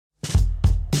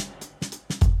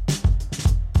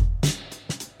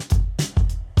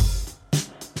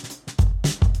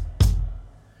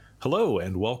Hello,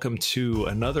 and welcome to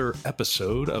another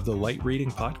episode of the Light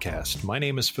Reading Podcast. My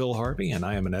name is Phil Harvey, and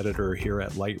I am an editor here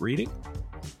at Light Reading.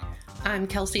 I'm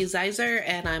Kelsey Zeiser,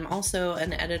 and I'm also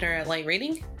an editor at Light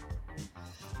Reading.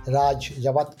 Raj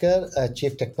Yavatkar,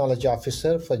 Chief Technology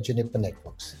Officer for Juniper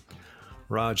Networks.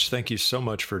 Raj, thank you so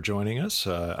much for joining us.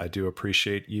 I do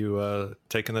appreciate you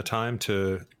taking the time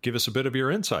to give us a bit of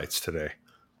your insights today.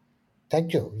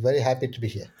 Thank you. Very happy to be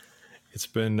here. It's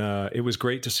been it was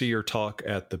great to see your talk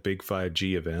at the Big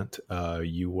 5G event.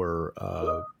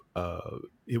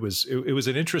 It was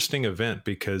an interesting event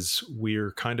because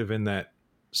we're kind of in that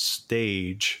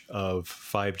stage of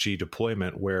 5G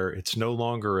deployment where it's no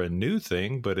longer a new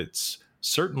thing, but it's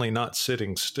certainly not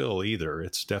sitting still either.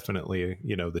 It's definitely,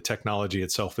 the technology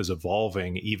itself is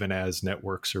evolving even as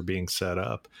networks are being set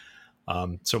up.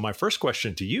 So my first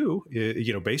question to you,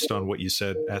 based on what you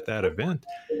said at that event,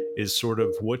 is sort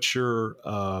of what's your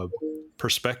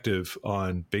perspective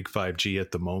on Big 5G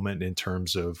at the moment in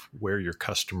terms of where your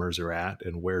customers are at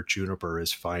and where Juniper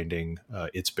is finding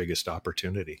its biggest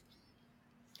opportunity?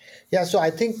 Yeah, so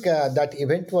I think that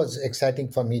event was exciting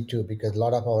for me too, because a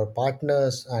lot of our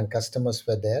partners and customers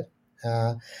were there.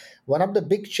 One of the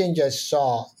big changes I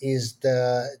saw is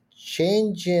the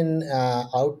change in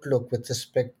outlook with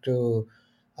respect to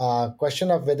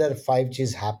question of whether 5G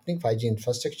is happening, 5G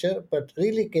infrastructure, but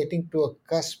really getting to a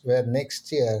cusp where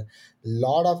next year, a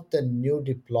lot of the new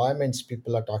deployments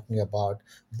people are talking about,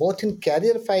 both in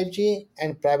carrier 5G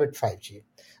and private 5G,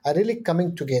 are really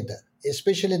coming together,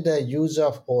 especially the use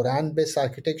of O-RAN-based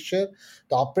architecture.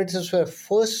 The operators were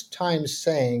first time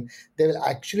saying they will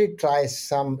actually try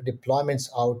some deployments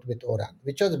out with O-RAN,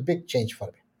 which was a big change for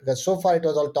me. Because so far it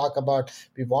was all talk about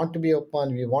we want to be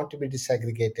open, we want to be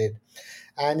disaggregated.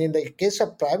 And in the case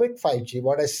of private 5G,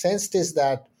 what I sensed is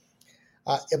that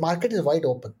a market is wide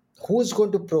open. Who is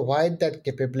going to provide that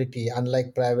capability,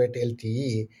 unlike private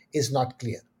LTE, is not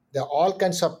clear. There are all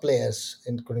kinds of players,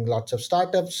 including lots of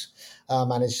startups,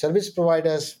 managed service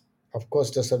providers, of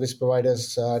course, the service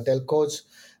providers, telcos,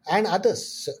 and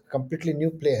others, completely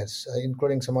new players,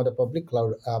 including some of the public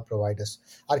cloud providers,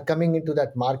 are coming into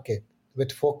that market with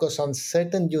focus on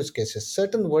certain use cases,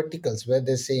 certain verticals where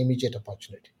they say immediate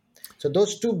opportunity. So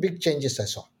those two big changes I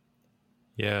saw.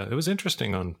 Yeah, it was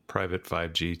interesting on private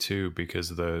 5G too, because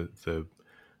the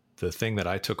thing that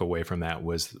I took away from that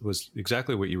was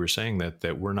exactly what you were saying, that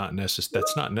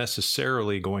that's not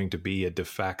necessarily going to be a de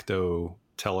facto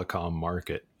telecom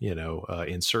market.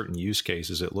 In certain use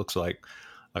cases, it looks like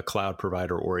a cloud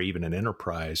provider or even an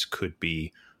enterprise could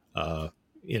be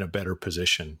in a better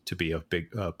position to be a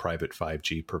big private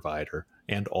 5G provider.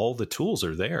 And all the tools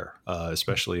are there,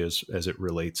 especially as it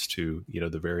relates to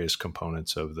the various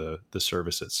components of the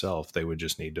service itself. They would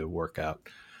just need to work out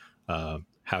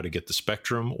how to get the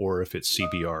spectrum, or if it's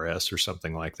CBRS or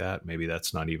something like that, maybe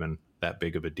that's not even that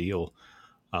big of a deal.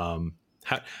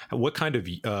 What kind of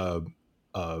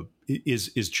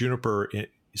is Juniper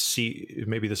see?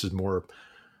 Maybe this is more.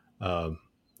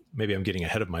 Maybe I'm getting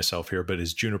ahead of myself here, but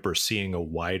is Juniper seeing a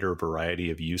wider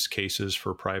variety of use cases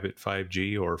for private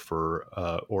 5G,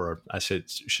 or I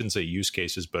shouldn't say use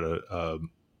cases, but a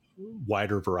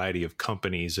wider variety of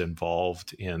companies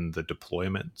involved in the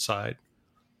deployment side?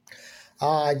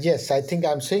 Yes, I think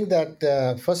I'm saying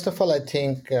that, first of all, I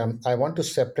think I want to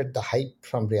separate the hype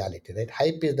from reality, right?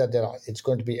 Hype is that it's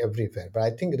going to be everywhere. But I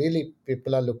think really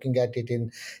people are looking at it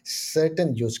in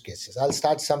certain use cases. I'll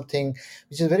start something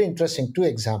which is very interesting. Two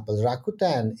examples.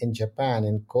 Rakuten in Japan,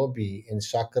 in Kobe, in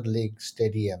Soccer League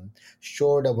Stadium,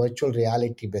 showed a virtual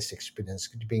reality-based experience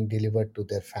being delivered to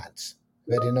their fans,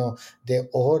 where they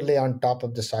overlay on top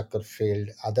of the soccer field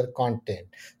other content,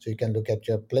 so you can look at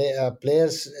your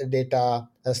players data,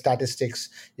 statistics.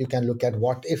 You can look at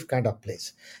what if kind of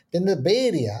plays. Then the Bay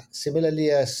Area, similarly,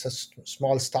 a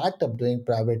small startup doing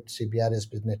private CBRS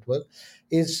business network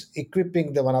is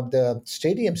equipping one of the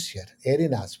stadiums here,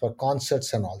 arenas, for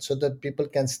concerts and all, so that people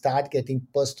can start getting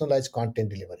personalized content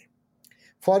delivery,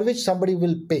 for which somebody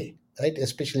will pay, right?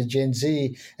 Especially Gen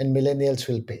Z and millennials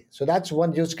will pay. So that's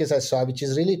one use case I saw, which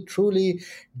is really truly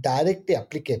directly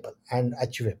applicable and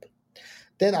achievable.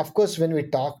 Then, of course, when we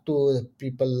talk to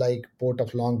people like Port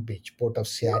of Long Beach, Port of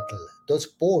Seattle, those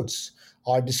ports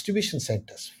are distribution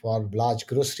centers for large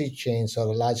grocery chains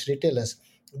or large retailers.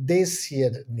 They see a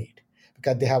need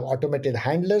because they have automated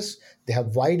handlers, they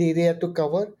have wide area to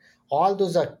cover. All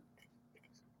those are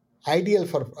ideal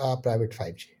for private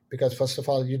 5G, because first of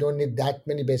all, you don't need that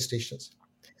many base stations.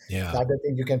 Yeah. The other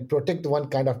thing, you can protect one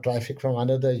kind of traffic from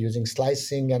another using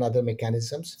slicing and other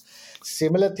mechanisms.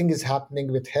 Similar thing is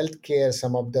happening with healthcare.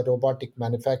 Some of the robotic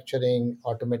manufacturing,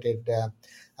 automated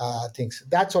things.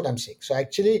 That's what I'm saying. So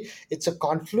actually, it's a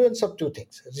confluence of two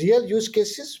things: real use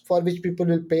cases for which people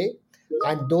will pay,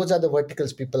 and those are the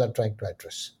verticals people are trying to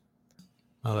address.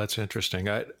 Oh, that's interesting.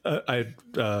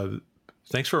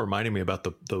 Thanks for reminding me about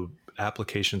the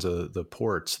applications of the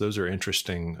ports. Those are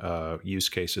interesting use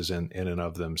cases in and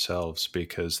of themselves,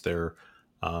 because they're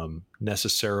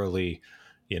necessarily,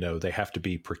 they have to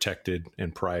be protected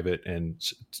and private and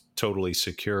totally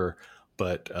secure.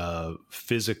 But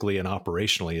physically and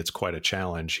operationally, it's quite a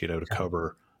challenge, to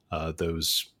cover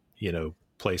those,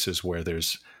 places where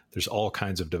there's all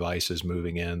kinds of devices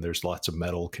moving in. There's lots of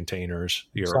metal containers.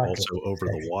 You're Exactly. also over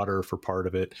the water for part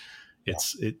of it.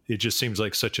 It just seems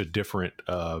like such a different,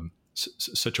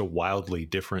 such a wildly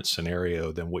different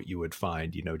scenario than what you would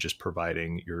find, just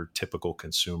providing your typical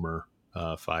consumer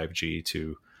 5G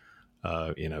to,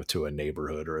 to a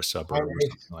neighborhood or a suburb or And,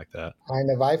 something like that. and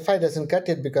the Wi-Fi doesn't cut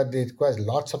it because it requires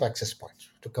lots of access points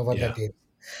to cover Yeah. that area.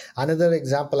 Another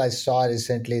example I saw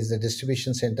recently is the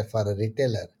distribution center for a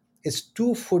retailer. It's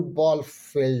 2 football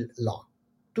field long,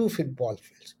 2 football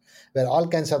fields, where all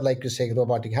kinds of, like you say,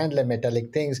 robotic handler,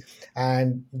 metallic things,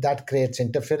 and that creates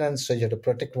interference. So you have to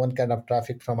protect one kind of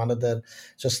traffic from another.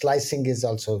 So slicing is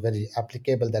also very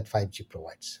applicable that 5G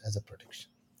provides as a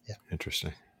protection. Yeah.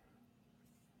 Interesting.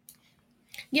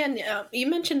 Yeah, and, you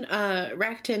mentioned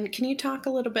Rakuten. Can you talk a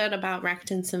little bit about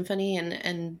Rakuten Symphony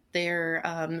and their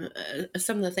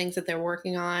some of the things that they're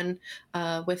working on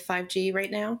with 5G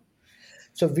right now?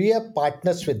 So we have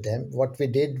partners with them. What we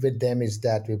did with them is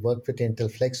that we worked with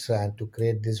Intel FlexRAN to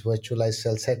create this virtualized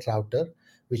cell set router,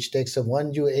 which takes a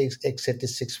 1U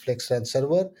x86 FlexRAN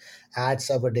server, adds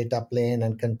our data plane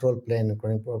and control plane and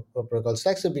protocol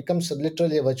stack. So it becomes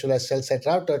literally a virtualized cell set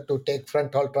router to take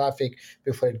front haul traffic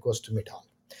before it goes to mid haul.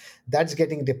 That's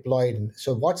getting deployed.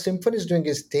 So what Symphony is doing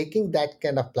is taking that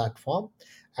kind of platform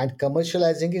and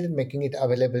commercializing it and making it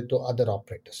available to other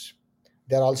operators.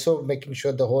 They're also making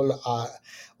sure the whole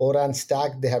ORAN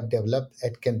stack they have developed,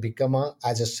 it can become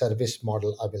as a service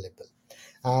model available.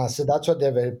 So that's what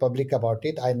they're very public about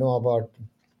it. I know about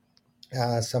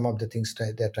some of the things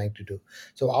they're trying to do.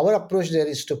 So our approach there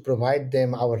is to provide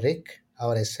them our RIC,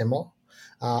 our SMO,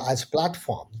 as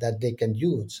platform that they can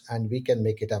use, and we can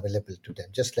make it available to them,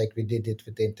 just like we did it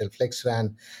with the Intel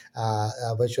FlexRAN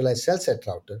virtualized cell set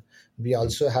router. We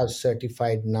also have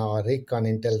certified now a RIC on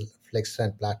Intel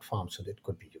FlexRAN platform so that it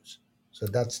could be used. So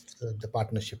that's the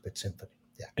partnership with Symphony.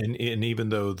 Yeah. And even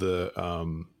though the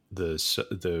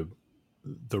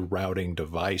routing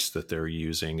device that they're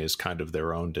using is kind of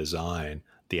their own design,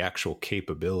 the actual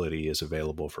capability is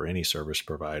available for any service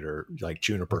provider. Like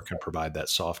Juniper can provide that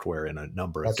software in a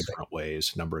number of different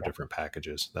ways, number of different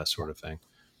packages, that sort of thing.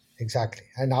 Exactly.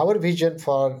 And our vision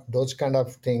for those kind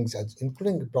of things,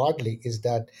 including broadly, is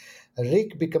that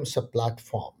RIG becomes a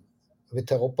platform with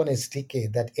an open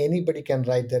SDK that anybody can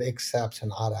write their X apps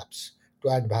and R apps to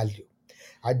add value.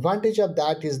 Advantage of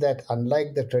that is that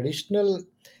unlike the traditional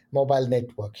mobile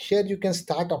network, here you can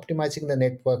start optimizing the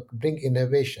network, bring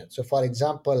innovation. So for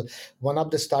example, one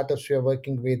of the startups we are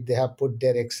working with, they have put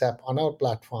their XApp on our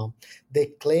platform. They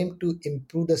claim to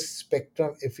improve the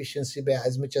spectrum efficiency by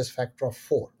as much as factor of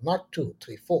 4, not 2,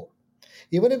 3, 4.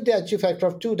 Even if they achieve factor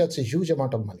of 2, that's a huge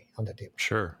amount of money on the table.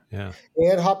 Sure, yeah.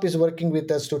 AirHop is working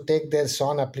with us to take their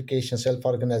SON application,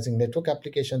 self-organizing network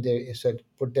application, they said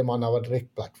put them on our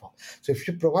RIC platform. So if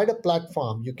you provide a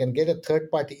platform, you can get a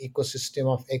third-party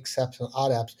ecosystem of X apps and R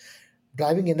apps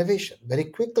driving innovation. Very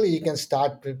quickly, you can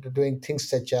start doing things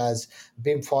such as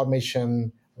beam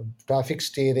formation, traffic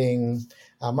steering,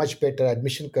 much better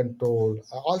admission control.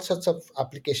 All sorts of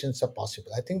applications are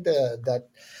possible. I think that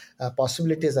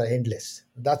possibilities are endless.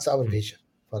 That's our vision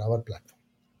for our platform.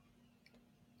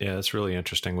 Yeah, that's really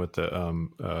interesting with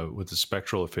the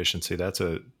spectral efficiency.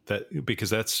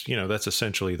 Because that's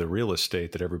essentially the real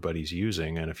estate that everybody's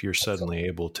using, and if you're suddenly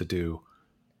able to do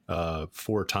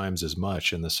 4 times as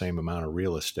much in the same amount of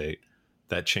real estate,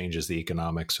 that changes the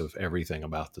economics of everything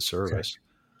about the service.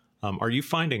 Are you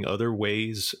finding other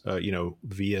ways,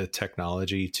 via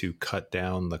technology, to cut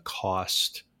down the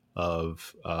cost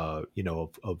of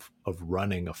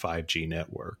running a 5G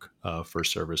network for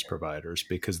service providers?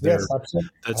 Because Yes, absolutely.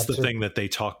 That's the thing that they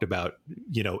talked about,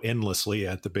 endlessly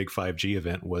at the big 5G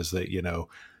event, was that,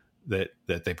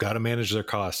 that they've got to manage their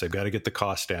costs. They've got to get the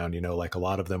cost down. Like a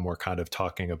lot of them were kind of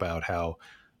talking about how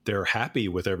they're happy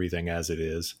with everything as it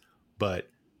is, but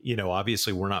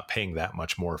obviously we're not paying that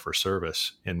much more for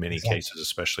service in many cases,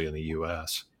 especially in the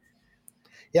US.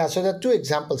 Yeah, so there are 2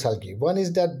 examples I'll give. One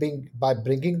is that by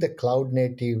bringing the cloud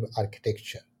native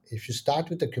architecture, if you start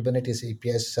with the Kubernetes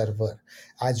API server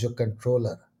as your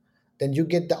controller, then you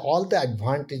get all the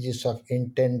advantages of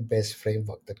intent-based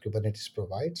framework that Kubernetes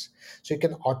provides. So you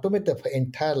can automate the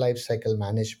entire lifecycle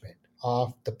management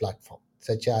of the platform,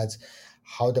 such as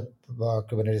how the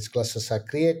Kubernetes clusters are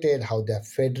created, how they are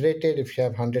federated, if you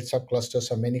have hundreds of clusters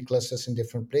or many clusters in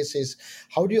different places.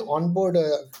 How do you onboard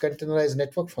a containerized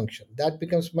network function? That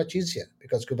becomes much easier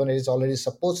because Kubernetes already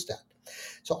supports that.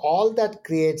 So all that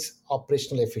creates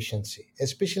operational efficiency,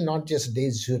 especially not just day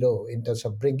zero in terms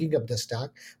of bringing up the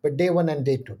stack, but day one and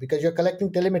day two, because you're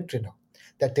collecting telemetry now.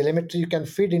 That telemetry you can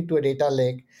feed into a data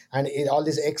lake, and all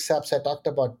these XApps I talked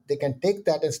about, they can take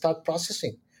that and start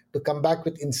processing to come back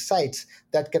with insights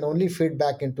that can only feed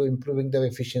back into improving the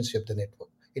efficiency of the network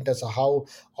in terms of how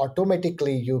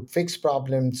automatically you fix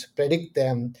problems, predict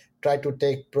them, try to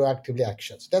take proactively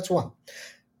actions. That's one.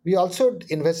 We also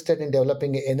invested in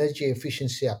developing an energy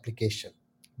efficiency application.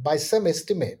 By some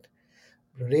estimate,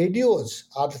 radios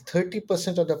are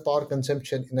 30% of the power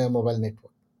consumption in a mobile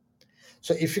network.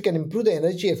 So if you can improve the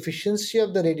energy efficiency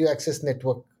of the radio access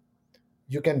network,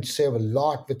 you can save a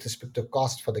lot with respect to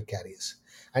cost for the carriers.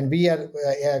 And we are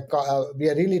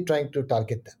really trying to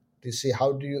target that to see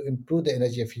how do you improve the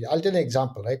energy efficiency. I'll tell you an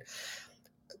example, right?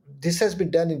 This has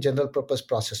been done in general purpose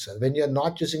processor. When you're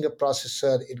not using a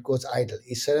processor, it goes idle.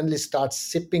 It suddenly starts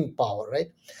sipping power, right?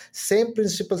 Same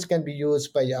principles can be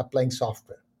used by applying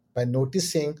software, by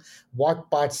noticing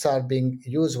what parts are being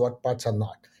used, what parts are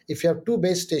not. If you have two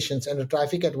base stations and the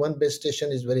traffic at one base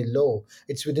station is very low,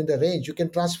 it's within the range, you can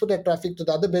transfer that traffic to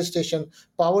the other base station,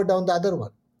 power down the other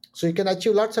one. So you can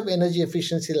achieve lots of energy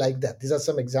efficiency like that. These are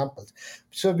some examples.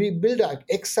 So we build an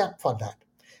XApp for that.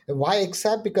 Why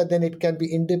XApp? Because then it can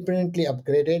be independently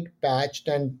upgraded, patched,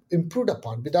 and improved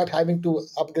upon without having to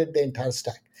upgrade the entire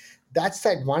stack. That's the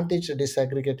advantage a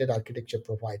disaggregated architecture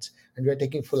provides, and we are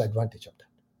taking full advantage of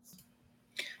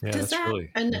that. Yeah, Does that's that, really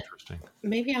and interesting.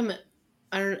 maybe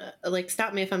I don't like,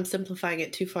 stop me if I'm simplifying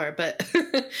it too far, but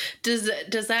does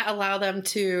that allow them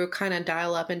to kind of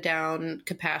dial up and down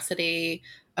capacity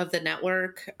of the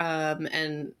network,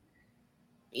 and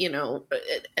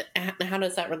how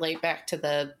does that relate back to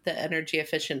the energy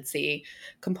efficiency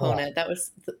component? Right.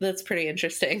 That's pretty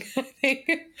interesting, I think.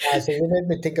 So you made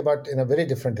me think about in a very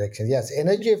different direction. Yes,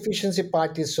 energy efficiency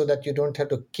part is so that you don't have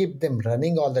to keep them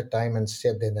running all the time and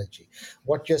save the energy.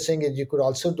 What you're saying is you could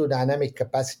also do dynamic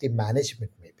capacity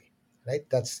management, maybe, right?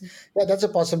 That's a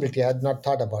possibility. I had not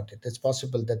thought about it. It's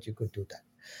possible that you could do that.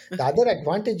 The other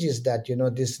advantage is that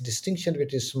this distinction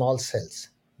between small cells,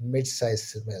 mid-sized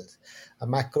cells,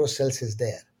 macro cells is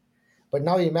there. But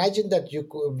now imagine that you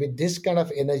could, with this kind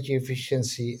of energy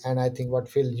efficiency, and I think what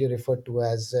Phil you referred to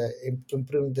as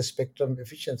improving the spectrum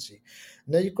efficiency.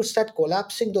 Now you could start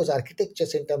collapsing those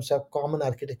architectures in terms of common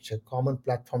architecture, common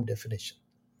platform definition.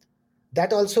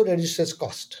 That also reduces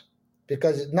cost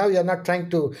because now you're not trying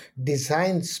to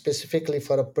design specifically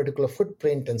for a particular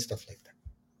footprint and stuff like that.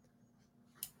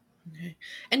 Okay.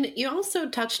 And you also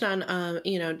touched on,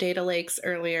 data lakes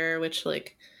earlier, which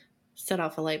set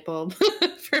off a light bulb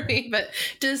for me. But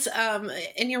does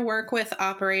in your work with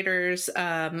operators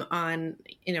on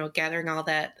gathering all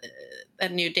that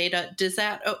new data, does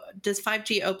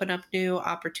 5G open up new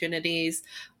opportunities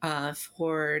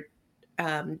for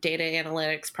data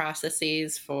analytics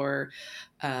processes for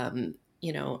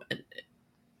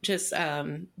just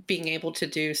being able to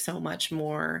do so much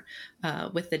more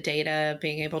with the data,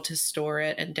 being able to store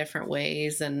it in different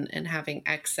ways and having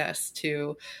access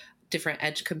to different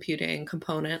edge computing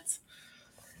components?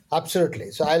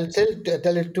 Absolutely. So I'll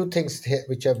tell you two things here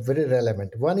which are very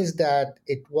relevant. One is that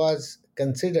it was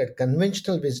considered,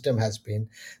 conventional wisdom has been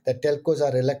that telcos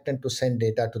are reluctant to send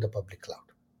data to the public cloud.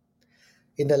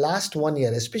 In the last 1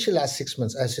 year, especially last 6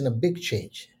 months, I've seen a big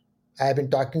change. I have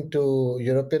been talking to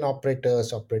European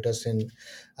operators in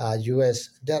US.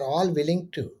 They're all willing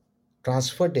to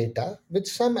transfer data with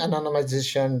some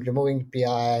anonymization, removing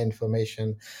PII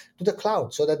information to the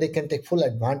cloud so that they can take full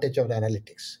advantage of the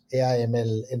analytics, AI,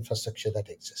 ML infrastructure that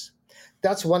exists.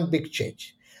 That's one big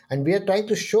change. And we are trying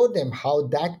to show them how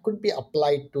that could be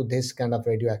applied to this kind of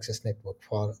radio access network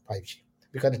for 5G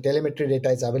because the telemetry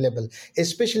data is available,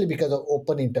 especially because of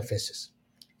open interfaces.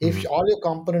 If all your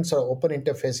components are open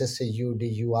interfaces, say UD,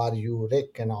 URU,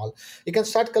 RIC, and all, you can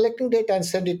start collecting data and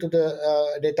send it to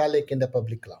the data lake in the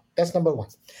public cloud. That's number one.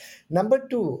 Number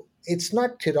two, it's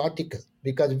not theoretical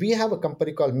because we have a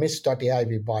company called Mist.ai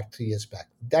we bought 3 years back.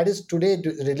 That is today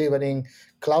delivering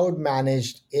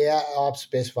cloud-managed AI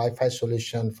ops-based Wi-Fi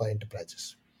solution for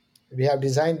enterprises. We have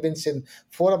design wins in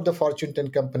 4 of the Fortune 10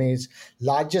 companies,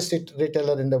 largest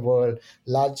retailer in the world,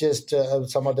 largest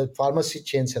some of the pharmacy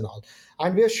chains and all.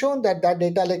 And we have shown that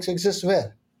data lakes exist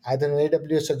where? either in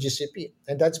AWS or GCP.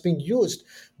 And that's being used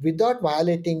without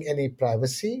violating any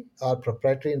privacy or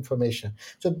proprietary information.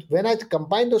 So when I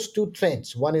combine those two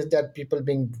trends, one is that people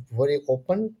being very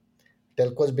open,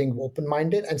 telcos being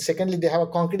open-minded, and secondly, they have a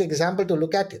concrete example to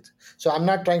look at it. So I'm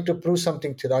not trying to prove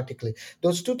something theoretically.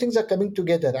 Those two things are coming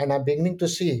together, and I'm beginning to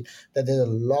see that there's a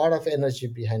lot of energy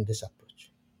behind this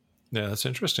approach. Yeah, that's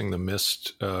interesting. The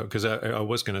Mist, because I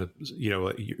was going to,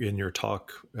 in your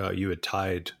talk, you had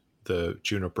tied the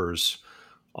Juniper's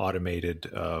automated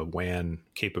WAN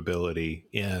capability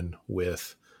in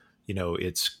with,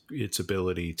 its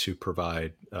ability to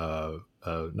provide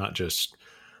not just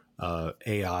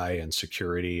AI and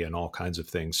security and all kinds of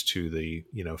things to the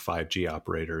 5G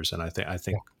operators, and I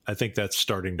think that's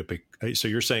starting to be. So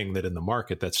you're saying that in the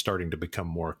market, that's starting to become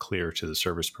more clear to the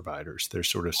service providers. They're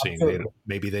sort of seeing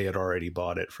maybe they had already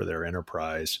bought it for their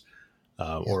enterprise,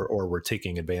 or were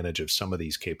taking advantage of some of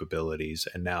these capabilities,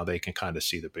 and now they can kind of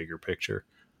see the bigger picture.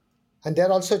 And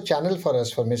they're also a channel for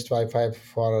us for Mist Wi-Fi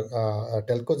for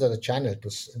telcos as a channel to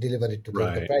deliver it to the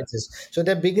enterprises. So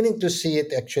they're beginning to see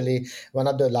it. Actually, one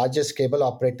of the largest cable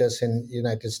operators in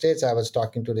United States I was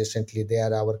talking to recently, they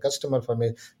are our customer for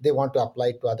me. They want to apply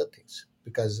it to other things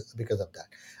because of that.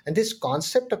 And this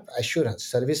concept of assurance,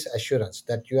 service assurance,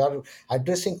 that you are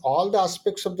addressing all the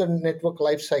aspects of the network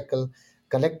lifecycle,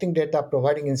 collecting data,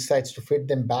 providing insights to feed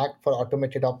them back for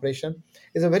automated operation,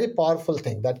 is a very powerful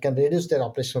thing that can reduce their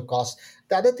operational costs.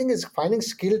 The other thing is finding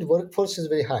skilled workforce is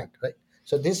very hard, right?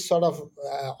 So this sort of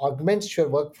augments your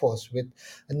workforce with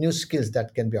new skills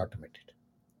that can be automated.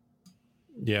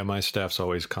 Yeah, my staff's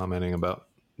always commenting about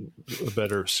a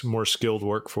better, more skilled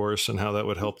workforce and how that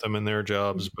would help them in their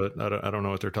jobs, but I don't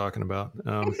know what they're talking about.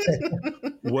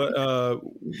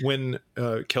 When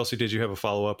Kelsey, did you have a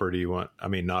follow up, or do you want? I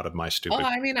mean, not of my stupid. Oh,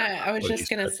 I mean, I was just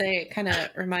gonna say, it kind of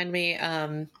remind me.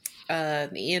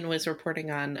 Ian was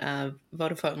reporting on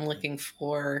Vodafone looking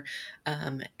for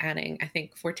adding, I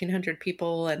think, 1,400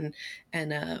 people and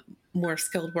more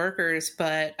skilled workers,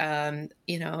 but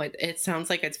it sounds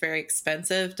like it's very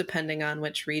expensive depending on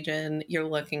which region you're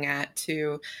looking at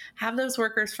to have those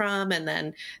workers from, and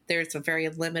then there's a very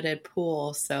limited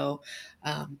pool. So,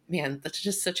 man, that's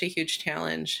just such a huge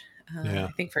challenge. I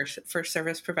think for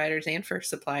service providers and for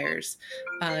suppliers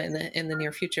in the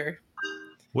near future.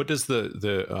 What does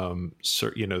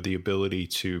the ability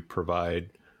to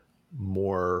provide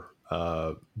more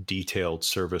detailed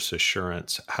service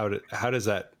assurance? How does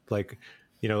that, like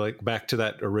back to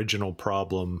that original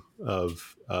problem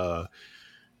of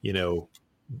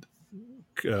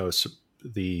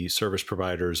the service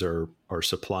providers are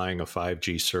supplying a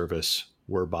 5G service,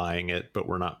 we're buying it, but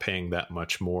we're not paying that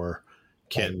much more.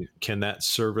 Can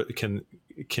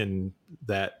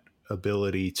that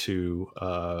ability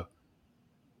to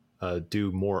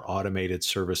do more automated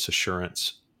service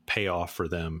assurance pay off for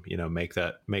them, make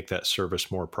that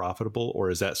service more profitable? Or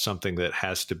is that something that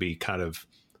has to be kind of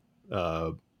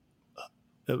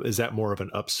is that more of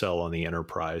an upsell on the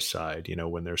enterprise side,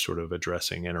 when they're sort of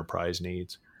addressing enterprise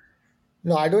needs?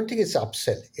 No, I don't think it's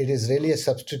upsell. It is really a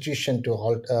substitution to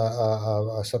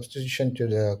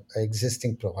the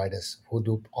existing providers who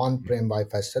do on-prem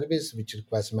Wi-Fi service, which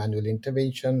requires manual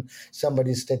intervention.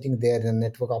 Somebody's sitting there in a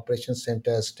network operations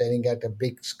center, staring at a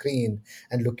big screen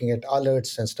and looking at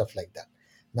alerts and stuff like that.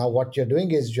 Now, what you're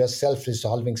doing is you're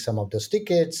self-resolving some of those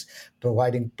tickets,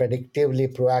 providing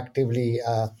predictively, proactively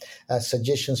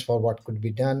suggestions for what could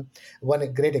be done.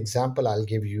 One great example I'll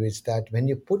give you is that when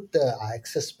you put the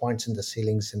access points in the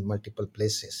ceilings in multiple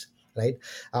places, right?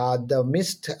 The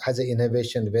Mist has an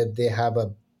innovation where they have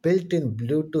a built-in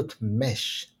Bluetooth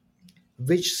mesh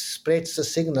which spreads the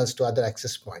signals to other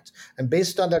access points. And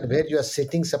based on that, where you are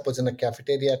sitting, suppose in a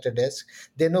cafeteria at a desk,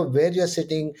 they know where you are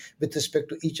sitting with respect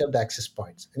to each of the access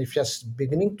points. And if you're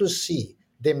beginning to see,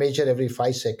 they measure every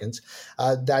 5 seconds,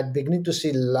 that beginning to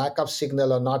see lack of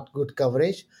signal or not good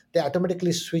coverage, they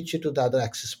automatically switch you to the other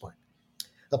access point.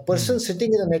 A person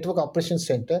sitting in a network operations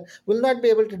center will not be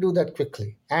able to do that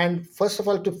quickly. And first of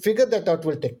all, to figure that out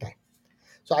will take time.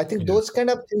 So I think those kind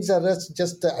of things are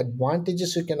just the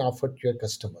advantages you can offer to your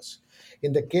customers.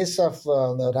 In the case of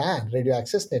the RAN, radio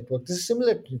access network, this is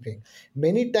similar thing.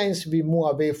 Many times we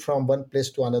move away from one place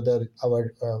to another,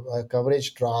 our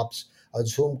coverage drops, a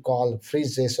Zoom call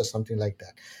freezes or something like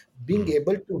that. Being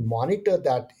able to monitor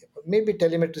that, maybe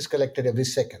telemetry is collected every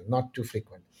second, not too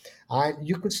frequent. And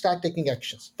you could start taking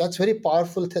actions. That's very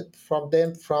powerful from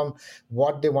them, from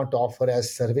what they want to offer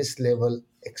as service level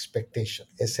expectation,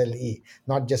 SLE,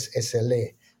 not just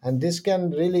SLA. And this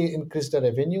can really increase the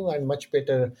revenue and much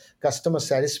better customer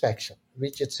satisfaction,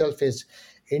 which itself is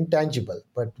intangible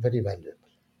but very valuable.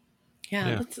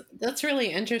 Yeah, that's really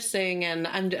interesting, and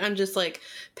I'm just like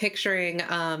picturing,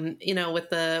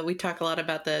 we talk a lot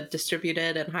about the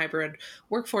distributed and hybrid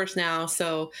workforce now.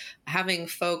 So having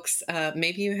folks,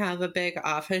 maybe you have a big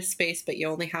office space, but you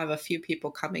only have a few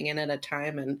people coming in at a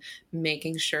time, and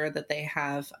making sure that they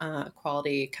have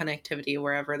quality connectivity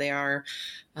wherever they are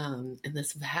in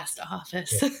this vast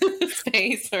office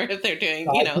space, or if they're doing,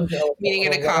 meeting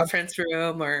in a conference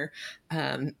room, or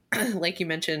like you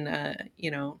mentioned,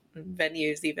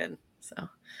 venues even. So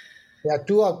Yeah,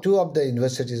 two of the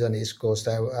universities on East Coast,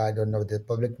 I don't know the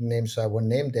public names, so I won't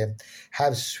name them,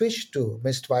 have switched to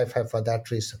missed Wi-Fi for that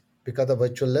reason. Because of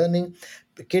virtual learning,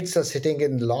 the kids are sitting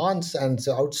in lawns and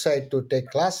so outside to take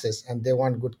classes, and they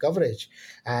want good coverage,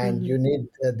 and you need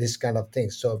this kind of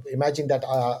thing. So imagine that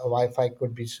Wi-Fi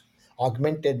could be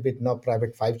augmented with now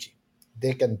private 5G.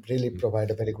 They can really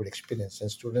provide a very good experience, and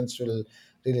students will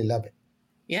really love it.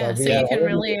 Yeah, so you can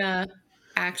really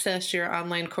access your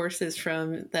online courses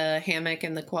from the hammock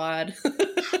and the quad.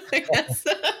 I guess.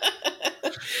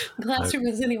 Classroom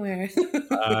is anywhere.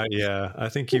 Yeah, I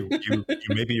think you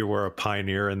maybe you were a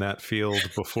pioneer in that field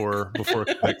before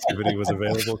connectivity was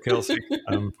available, Kelsey.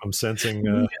 I'm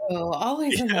sensing.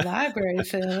 Always in the library,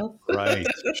 Phil. Right.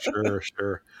 Sure.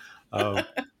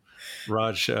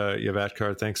 Raj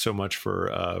Yavatkar, thanks so much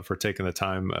for taking the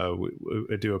time.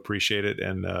 I do appreciate it,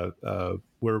 and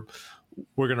we're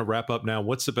going to wrap up now.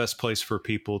 What's the best place for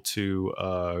people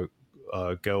to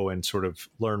go and sort of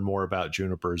learn more about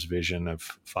Juniper's vision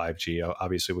of 5G?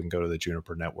 Obviously, we can go to the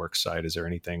Juniper Network site. Is there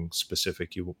anything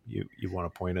specific you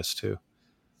want to point us to?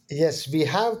 Yes, we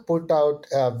have put out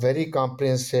a very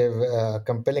comprehensive,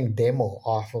 compelling demo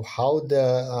of how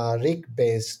the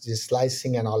rig-based the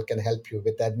slicing and all can help you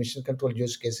with the admission control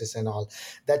use cases and all.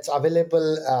 That's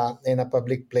available in a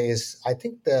public place. I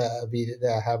think we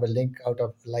have a link out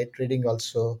of Light Reading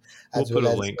also. We'll put a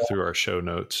link through our show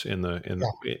notes in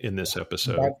this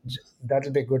episode. That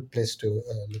will be a good place to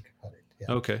look for it.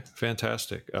 Yeah. Okay,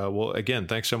 fantastic. Well, again,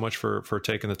 thanks so much for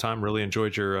taking the time. Really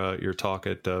enjoyed your talk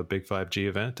at Big 5G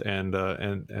event, and I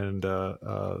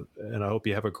hope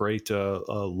you have a great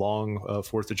long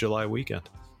 4th of July weekend.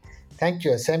 Thank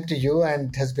you. Same to you, and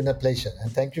it has been a pleasure.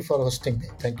 And thank you for hosting me.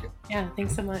 Thank you. Yeah,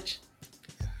 thanks so much.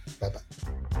 Bye-bye.